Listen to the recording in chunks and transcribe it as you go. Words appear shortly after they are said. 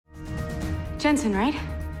Jensen, right?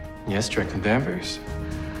 Yes, Director Danvers.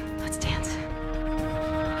 Let's dance.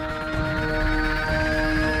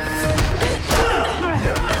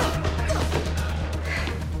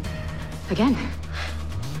 Again.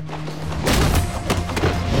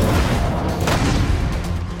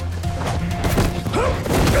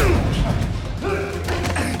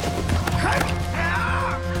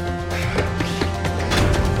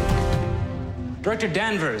 Director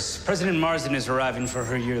Danvers, President Marsden is arriving for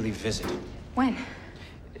her yearly visit. When?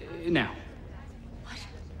 Now.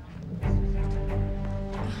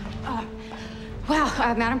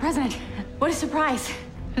 Wow, Madam President, what a surprise.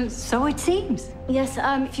 So it seems. Yes,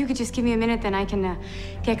 if you could just give me a minute, then I can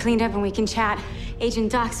get cleaned up and we can chat.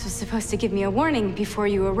 Agent Dox was supposed to give me a warning before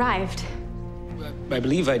you arrived. I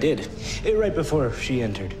believe I did. Right before she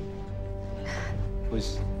entered.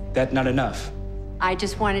 Was that not enough? I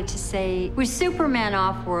just wanted to say, with Superman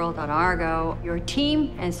off-world on Argo, your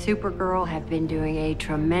team and Supergirl have been doing a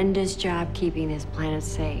tremendous job keeping this planet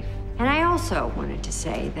safe. And I also wanted to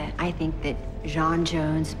say that I think that John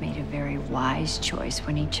Jones made a very wise choice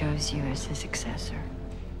when he chose you as his successor.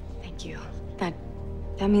 Thank you. That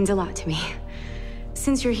means a lot to me.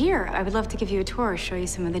 Since you're here, I would love to give you a tour, show you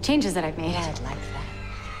some of the changes that I've made. Yeah, I'd like that.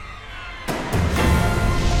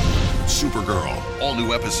 Supergirl, all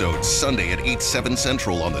new episodes Sunday at 8/7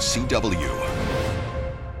 Central on the CW.